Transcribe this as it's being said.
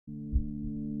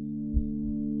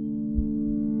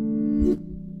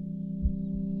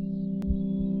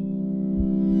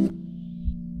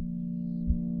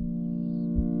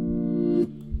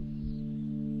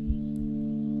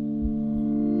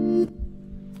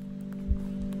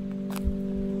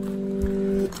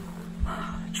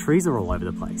trees are all over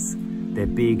the place. They're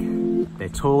big, they're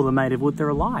tall, they're made of wood, they're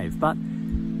alive. But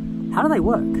how do they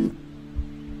work?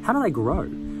 How do they grow?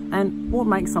 And what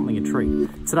makes something a tree?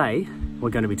 Today,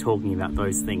 we're going to be talking about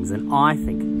those things, and I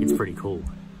think it's pretty cool.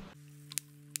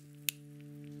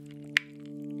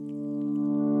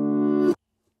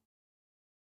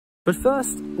 But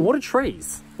first, what are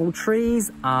trees? Well,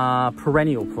 trees are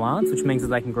perennial plants, which means that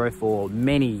they can grow for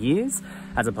many years,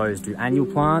 as opposed to annual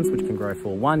plants, which can grow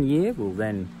for 1 year, will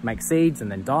then make seeds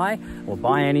and then die, or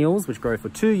biennials, which grow for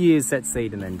 2 years, set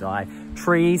seed and then die.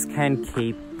 Trees can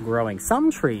keep growing. Some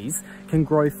trees can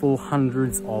grow for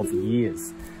hundreds of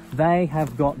years. They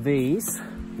have got these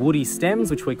woody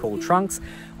stems, which we call trunks,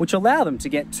 which allow them to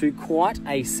get to quite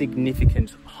a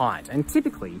significant height. And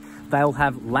typically, they'll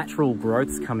have lateral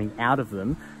growths coming out of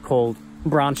them called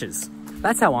branches.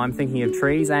 That's how I'm thinking of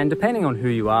trees, and depending on who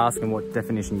you ask and what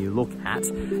definition you look at,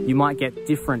 you might get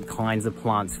different kinds of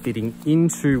plants fitting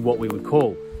into what we would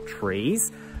call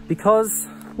trees because,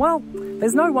 well,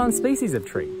 there's no one species of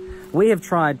tree. We have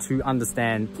tried to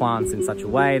understand plants in such a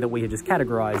way that we have just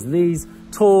categorized these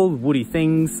tall, woody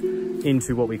things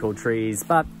into what we call trees,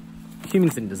 but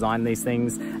humans didn't design these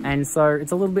things, and so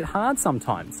it's a little bit hard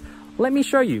sometimes. Let me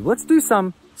show you. Let's do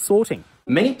some sorting.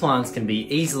 Many plants can be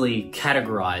easily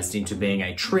categorized into being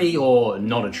a tree or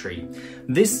not a tree.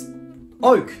 This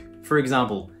oak, for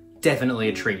example, definitely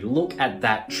a tree. Look at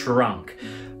that trunk.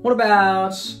 What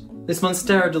about this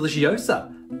Monstera deliciosa?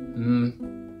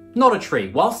 Not a tree.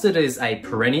 Whilst it is a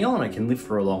perennial and it can live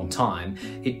for a long time,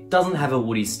 it doesn't have a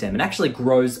woody stem. It actually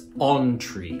grows on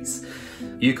trees.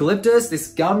 Eucalyptus, this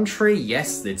gum tree,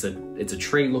 yes, it's a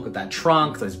tree. Look at that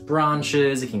trunk, those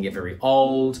branches, it can get very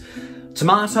old.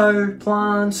 Tomato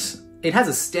plant, it has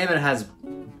a stem and it has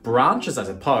branches, I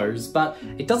suppose, but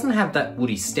it doesn't have that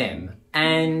woody stem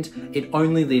and it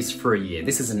only lives for a year.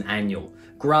 This is an annual.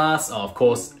 Grass, oh, of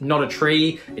course, not a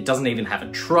tree. It doesn't even have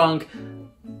a trunk.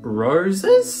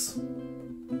 Roses?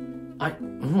 I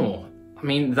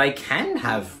mean, they can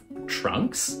have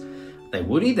trunks. They're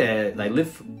woody, they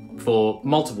live for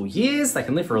multiple years, they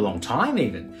can live for a long time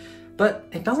even. But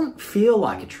it doesn't feel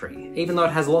like a tree, even though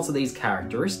it has lots of these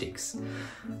characteristics.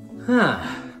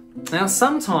 Now,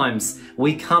 sometimes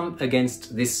we come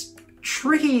against this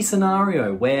tricky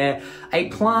scenario where a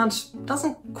plant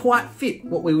doesn't quite fit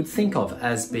what we would think of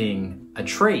as being a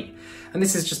tree. And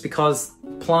this is just because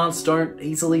plants don't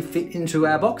easily fit into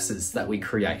our boxes that we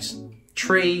create.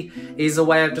 Tree is a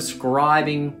way of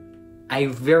describing a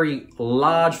very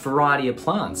large variety of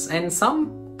plants, and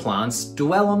some plants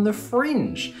dwell on the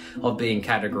fringe of being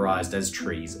categorized as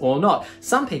trees or not.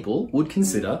 Some people would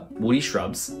consider woody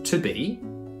shrubs to be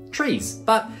trees,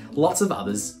 but lots of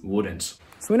others wouldn't.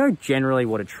 So we know generally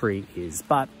what a tree is,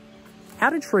 but how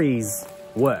do trees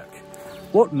work?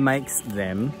 What makes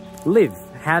them live?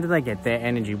 How do they get their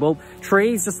energy? Well,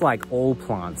 trees, just like all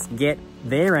plants, get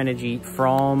their energy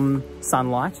from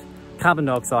sunlight, carbon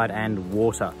dioxide and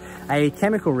water. A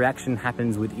chemical reaction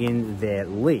happens within their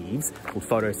leaves, called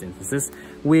photosynthesis,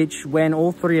 which when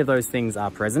all three of those things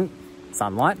are present,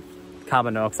 sunlight,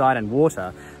 carbon dioxide and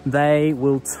water, they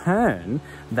will turn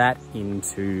that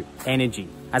into energy.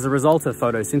 As a result of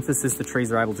photosynthesis, the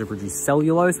trees are able to produce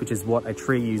cellulose, which is what a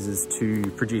tree uses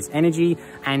to produce energy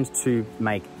and to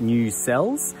make new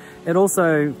cells. It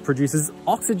also produces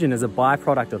oxygen as a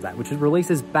byproduct of that, which it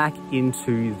releases back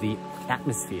into the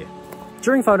atmosphere.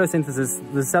 During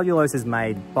photosynthesis, the cellulose is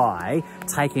made by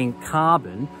taking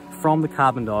carbon from the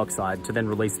carbon dioxide to then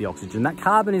release the oxygen. That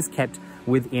carbon is kept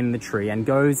within the tree and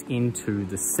goes into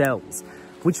the cells,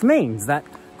 which means that,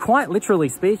 quite literally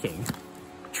speaking,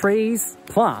 trees,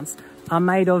 plants, are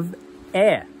made of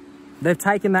air. They've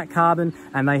taken that carbon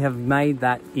and they have made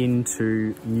that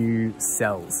into new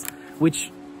cells,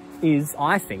 which is,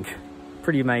 I think,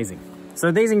 pretty amazing.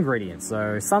 So these ingredients,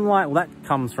 so sunlight, well, that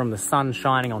comes from the sun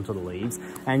shining onto the leaves,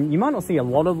 and you might not see a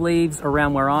lot of leaves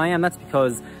around where I am. That's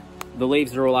because the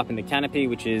leaves are all up in the canopy,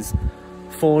 which is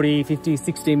 40, 50,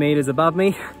 60 meters above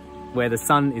me, where the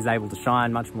sun is able to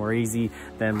shine much more easy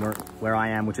than where I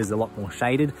am, which is a lot more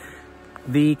shaded.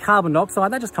 The carbon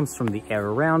dioxide, that just comes from the air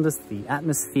around us, the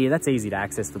atmosphere. That's easy to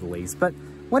access for the leaves. But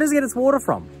where does it get its water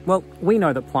from? Well, we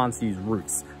know that plants use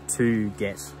roots to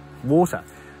get water.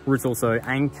 Roots also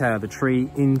anchor the tree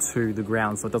into the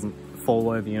ground so it doesn't fall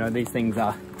over. You know, these things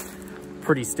are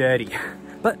pretty sturdy.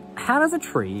 But how does a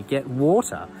tree get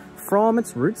water from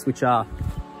its roots, which are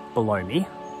below me,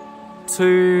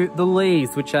 to the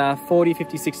leaves, which are 40,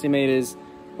 50, 60 meters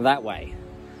that way?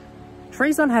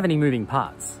 Trees don't have any moving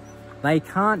parts. They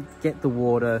can't get the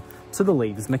water to the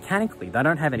leaves mechanically. They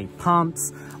don't have any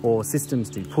pumps or systems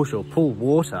to push or pull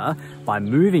water by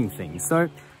moving things. So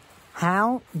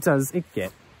How does it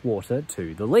get water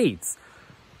to the leaves?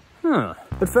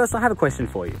 But first I have a question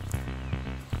for you.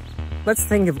 Let's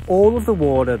think of all of the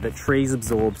water that trees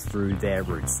absorb through their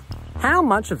roots. How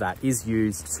much of that is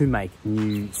used to make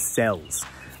new cells?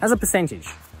 As a percentage,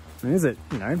 is it,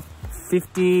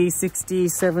 50, 60,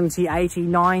 70, 80,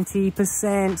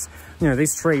 90%?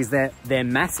 These trees, they're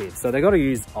massive, so they've got to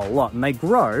use a lot, and they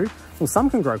grow, well, some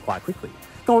can grow quite quickly.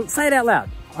 Go on, say it out loud.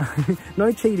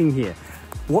 No cheating here.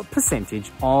 What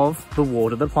percentage of the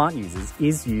water the plant uses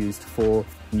is used for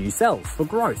new cells, for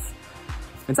growth?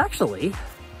 It's actually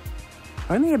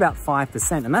only about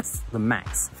 5%, and that's the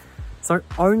max. So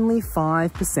only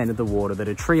 5% of the water that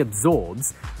a tree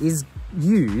absorbs is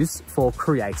used for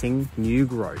creating new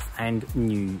growth and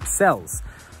new cells.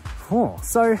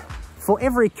 So for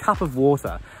every cup of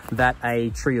water that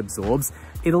a tree absorbs,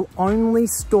 it'll only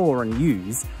store and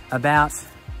use about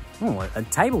a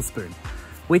tablespoon,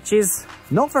 which is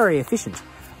not very efficient.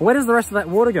 Where does the rest of that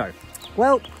water go?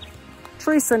 Well,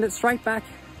 trees send it straight back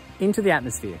into the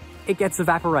atmosphere. It gets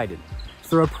evaporated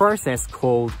through a process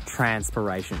called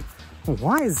transpiration.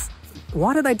 Why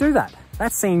do they do that?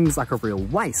 That seems like a real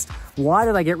waste. Why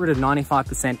do they get rid of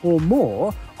 95% or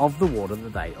more of the water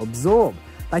that they absorb?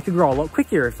 They could grow a lot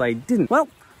quicker if they didn't. Well,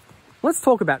 let's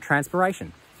talk about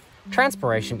transpiration.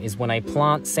 Transpiration is when a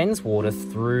plant sends water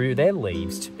through their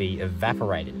leaves to be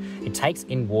evaporated. It takes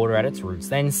in water at its roots,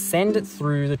 then sends it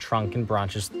through the trunk and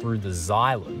branches through the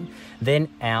xylem, then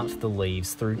out the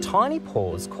leaves through tiny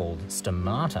pores called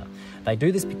stomata. They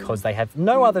do this because they have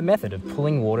no other method of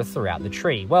pulling water throughout the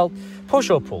tree. Well, push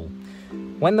or pull.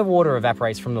 When the water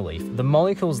evaporates from the leaf, the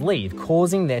molecules leave,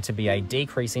 causing there to be a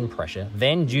decrease in pressure.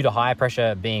 Then, due to higher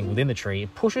pressure being within the tree,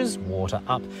 it pushes water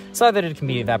up so that it can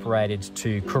be evaporated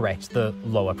to correct the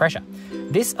lower pressure.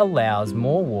 This allows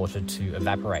more water to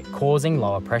evaporate, causing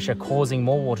lower pressure, causing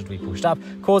more water to be pushed up,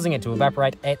 causing it to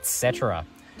evaporate, etc.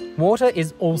 Water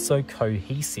is also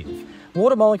cohesive.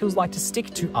 Water molecules like to stick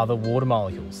to other water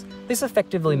molecules. This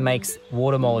effectively makes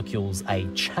water molecules a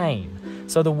chain,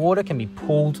 so the water can be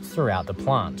pulled throughout the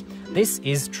plant. This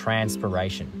is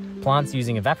transpiration. Plants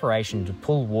using evaporation to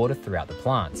pull water throughout the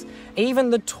plants.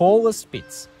 Even the tallest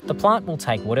bits. The plant will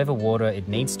take whatever water it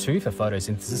needs to for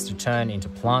photosynthesis to turn into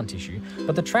plant tissue,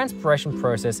 but the transpiration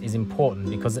process is important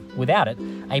because without it,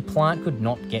 a plant could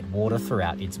not get water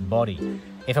throughout its body.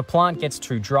 If a plant gets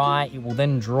too dry, it will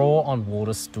then draw on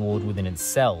water stored within its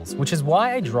cells, which is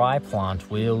why a dry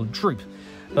plant will droop.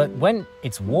 But when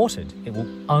it's watered, it will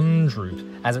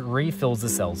undroop as it refills the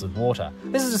cells with water.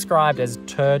 This is described as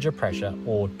turgor pressure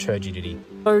or turgidity.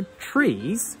 So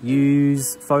trees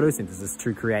use photosynthesis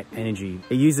to create energy.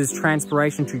 It uses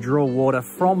transpiration to draw water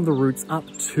from the roots up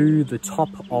to the top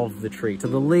of the tree, to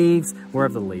the leaves,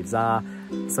 wherever the leaves are,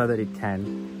 so that it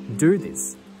can do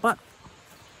this. But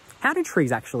how do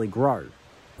trees actually grow?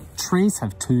 Trees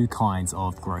have two kinds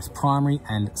of growth, primary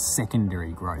and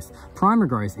secondary growth. Primary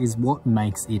growth is what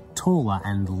makes it taller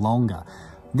and longer.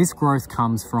 This growth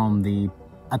comes from the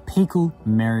apical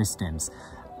meristems.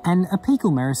 An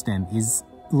apical meristem is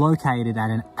located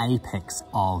at an apex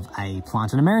of a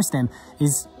plant, and a meristem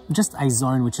is just a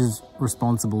zone which is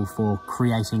responsible for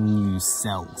creating new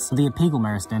cells. The apical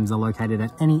meristems are located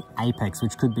at any apex,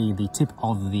 which could be the tip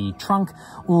of the trunk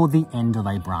or the end of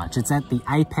a branch. It's at the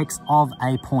apex of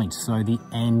a point, so the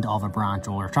end of a branch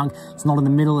or a trunk. It's not in the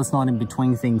middle, it's not in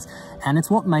between things, and it's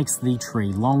what makes the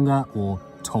tree longer or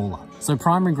taller. So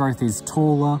primary growth is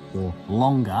taller or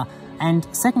longer, and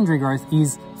secondary growth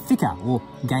is thicker or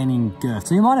gaining girth.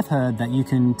 So you might have heard that you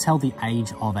can tell the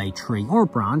age of a tree or a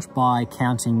branch by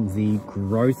counting the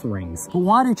growth rings. But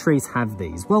why do trees have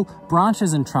these? Well,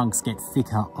 branches and trunks get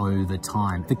thicker over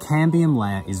time. The cambium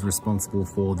layer is responsible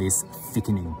for this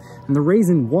thickening. And the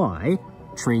reason why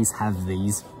trees have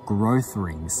these growth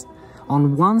rings.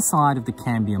 On one side of the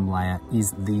cambium layer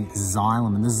is the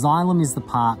xylem, and the xylem is the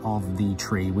part of the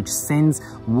tree which sends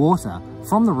water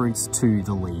from the roots to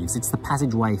the leaves. It's the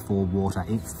passageway for water.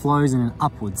 It flows in an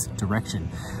upwards direction.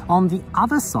 On the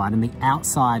other side, and the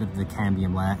outside of the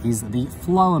cambium layer, is the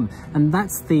phloem, and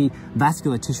that's the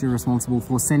vascular tissue responsible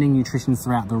for sending nutrition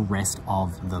throughout the rest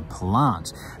of the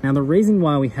plant. Now, the reason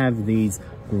why we have these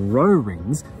grow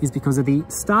rings is because at the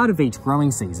start of each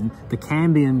growing season, the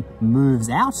cambium moves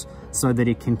out so that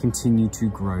it can continue to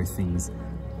grow things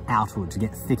outward, to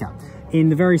get thicker. In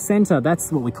the very center,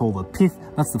 that's what we call the pith.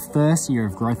 That's the first year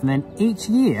of growth, and then each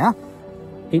year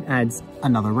it adds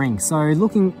another ring. So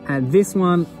looking at this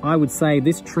one, I would say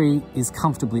this tree is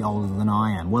comfortably older than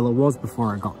I am. Well, it was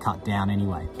before it got cut down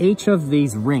anyway. Each of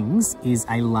these rings is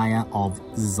a layer of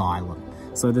xylem.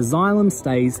 So the xylem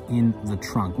stays in the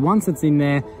trunk. Once it's in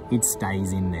there, it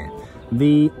stays in there.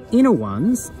 The inner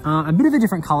ones are a bit of a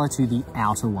different colour to the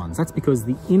outer ones. That's because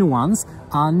the inner ones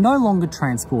are no longer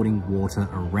transporting water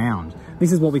around.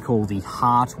 This is what we call the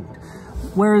heartwood.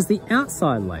 Whereas the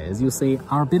outside layers, you'll see,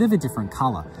 are a bit of a different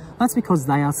colour. That's because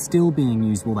they are still being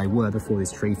used, well, they were before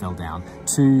this tree fell down,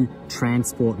 to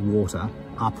transport water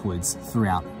upwards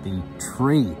throughout the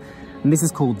tree. And this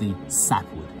is called the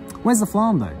sapwood. Where's the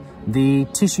phloem though? The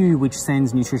tissue which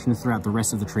sends nutrition throughout the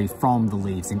rest of the tree from the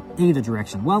leaves in either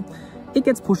direction. Well, it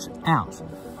gets pushed out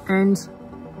and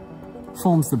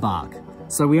forms the bark.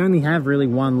 So we only have really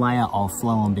one layer of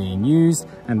phloem being used,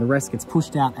 and the rest gets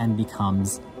pushed out and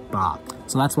becomes bark.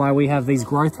 So that's why we have these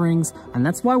growth rings, and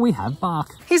that's why we have bark.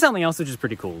 Here's something else which is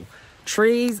pretty cool.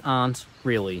 Trees aren't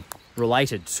really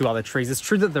related to other trees. It's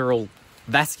true that they're all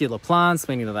vascular plants,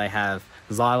 meaning that they have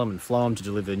xylem and phloem to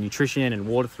deliver nutrition and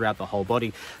water throughout the whole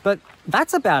body, but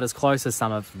that's about as close as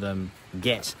some of them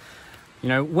get. You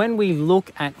know, when we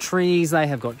look at trees, they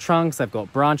have got trunks, they've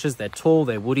got branches, they're tall,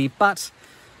 they're woody, but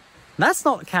that's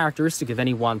not characteristic of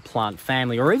any one plant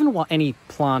family or even any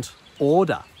plant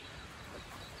order.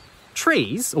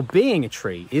 Trees, or being a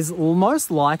tree, is most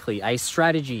likely a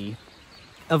strategy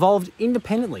evolved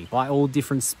independently by all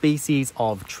different species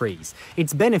of trees.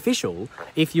 It's beneficial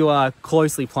if you are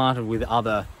closely planted with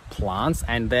other plants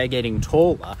and they're getting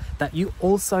taller, that you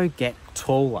also get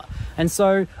taller. And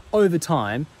so over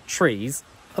time, trees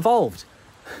evolved.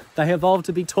 They evolved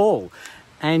to be tall,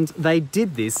 and they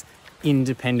did this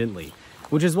independently,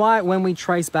 which is why when we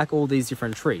trace back all these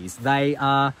different trees, they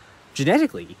are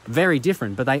genetically very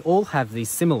different, but they all have these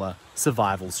similar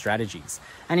survival strategies.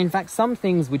 And in fact, some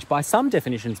things which by some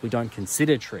definitions we don't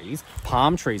consider trees,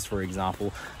 palm trees for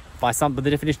example, but the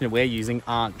definition that we're using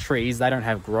aren't trees, they don't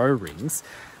have grow rings,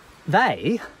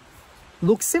 they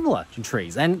look similar to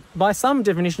trees. And by some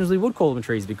definitions we would call them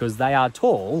trees because they are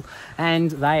tall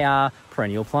and they are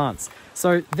perennial plants.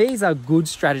 So these are good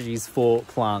strategies for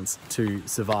plants to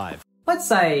survive. Let's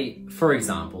say, for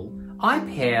example, I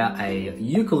pair a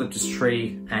eucalyptus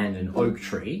tree and an oak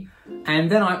tree,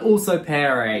 and then I also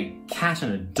pair a cat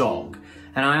and a dog.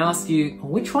 And I ask you,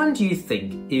 which one do you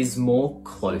think is more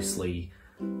closely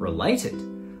related?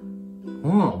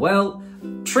 Oh, well,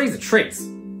 trees are trees.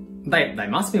 They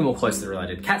must be more closely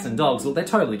related. Cats and dogs, well, they're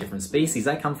totally different species.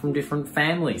 They come from different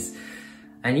families.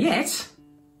 And yet,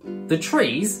 the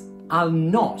trees are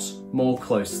not more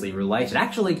closely related.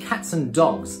 Actually, cats and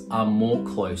dogs are more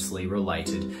closely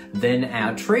related than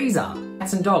our trees are.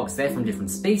 Cats and dogs, they're from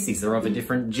different species, they're of a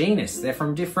different genus, they're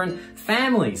from different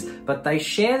families, but they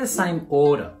share the same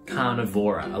order,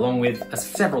 Carnivora, along with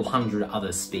several hundred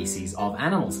other species of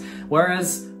animals.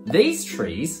 Whereas these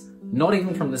trees, not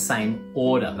even from the same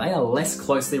order, they are less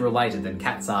closely related than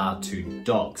cats are to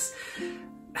dogs.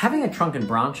 Having a trunk and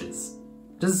branches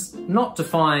does not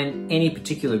define any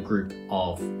particular group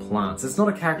of plants. It's not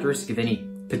a characteristic of any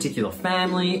particular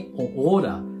family or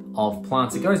order of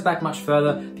plants. It goes back much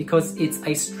further because it's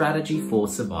a strategy for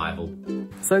survival.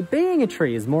 So being a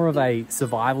tree is more of a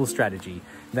survival strategy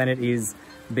than it is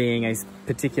being a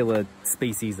particular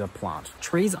species of plant.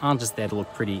 Trees aren't just there to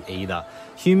look pretty either.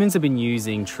 Humans have been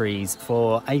using trees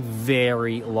for a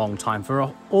very long time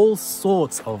for all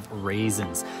sorts of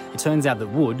reasons. It turns out that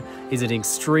wood is an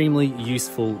extremely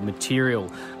useful material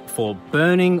for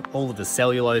burning. All of the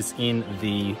cellulose in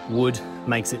the wood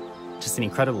makes it just an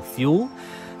incredible fuel.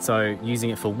 So using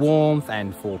it for warmth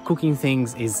and for cooking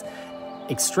things is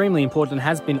extremely important and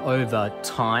has been over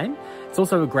time. It's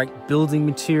also a great building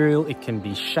material. It can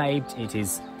be shaped, it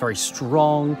is very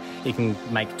strong, it can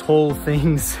make tall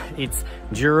things, it's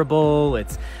durable,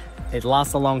 it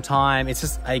lasts a long time. It's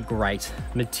just a great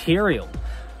material.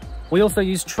 We also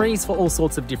use trees for all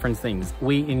sorts of different things.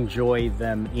 We enjoy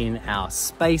them in our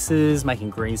spaces.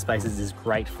 Making green spaces is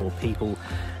great for people,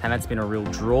 and that's been a real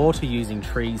draw to using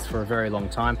trees for a very long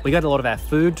time. We get a lot of our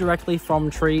food directly from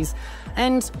trees,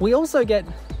 and we also get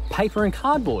paper and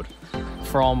cardboard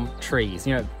from trees.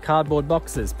 You know, cardboard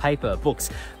boxes, paper, books,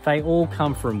 they all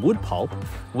come from wood pulp,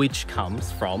 which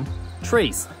comes from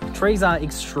trees. Trees are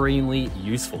extremely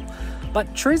useful,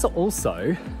 but trees are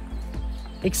also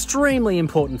extremely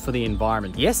important for the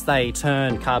environment. Yes, they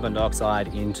turn carbon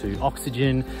dioxide into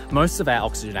oxygen. Most of our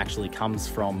oxygen actually comes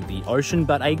from the ocean,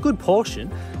 but a good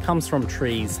portion comes from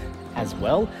trees as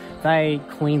well. They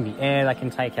clean the air, they can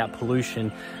take out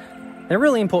pollution. They're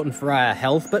really important for our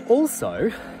health, but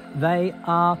also they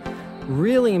are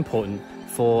really important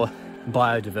for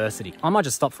biodiversity. I might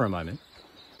just stop for a moment,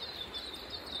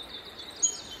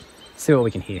 see what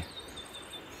we can hear.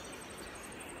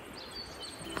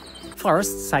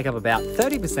 Forests take up about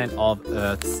 30% of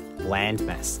Earth's land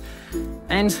mass.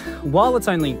 And while it's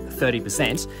only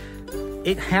 30%,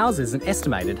 it houses an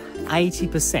estimated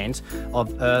 80%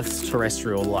 of Earth's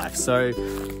terrestrial life. So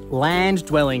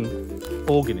land-dwelling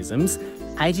organisms,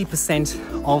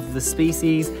 80% of the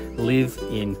species live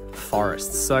in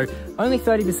forests. So only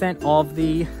 30% of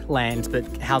the land, but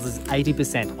houses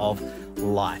 80% of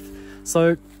life.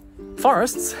 So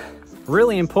forests,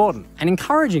 really important. And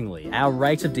encouragingly, our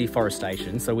rate of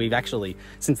deforestation, so we've actually,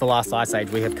 since the last ice age,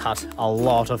 we have cut a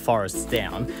lot of forests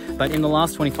down. But in the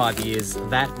last 25 years,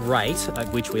 that rate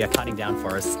at which we are cutting down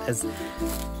forests has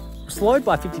slowed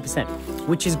by 50%,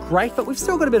 which is great, but we've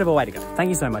still got a bit of a way to go. Thank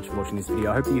you so much for watching this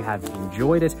video. I hope you have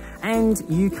enjoyed it and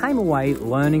you came away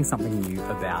learning something new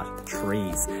about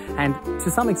trees, and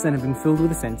to some extent have been filled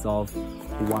with a sense of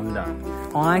wonder.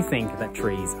 I think that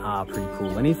trees are pretty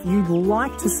cool, and if you'd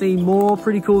like to see more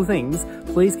pretty cool things,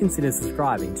 please consider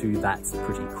subscribing to That's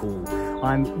Pretty Cool.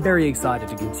 I'm very excited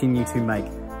to continue to make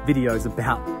videos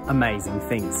about amazing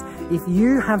things. If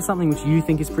you have something which you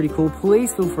think is pretty cool,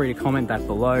 please feel free to comment that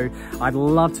below. I'd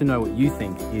love to know what you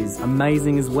think is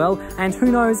amazing as well, and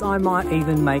who knows, I might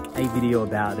even make a video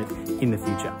about it in the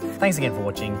future. Thanks again for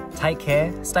watching. Take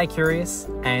care, stay curious,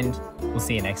 and we'll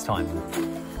see you next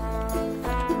time.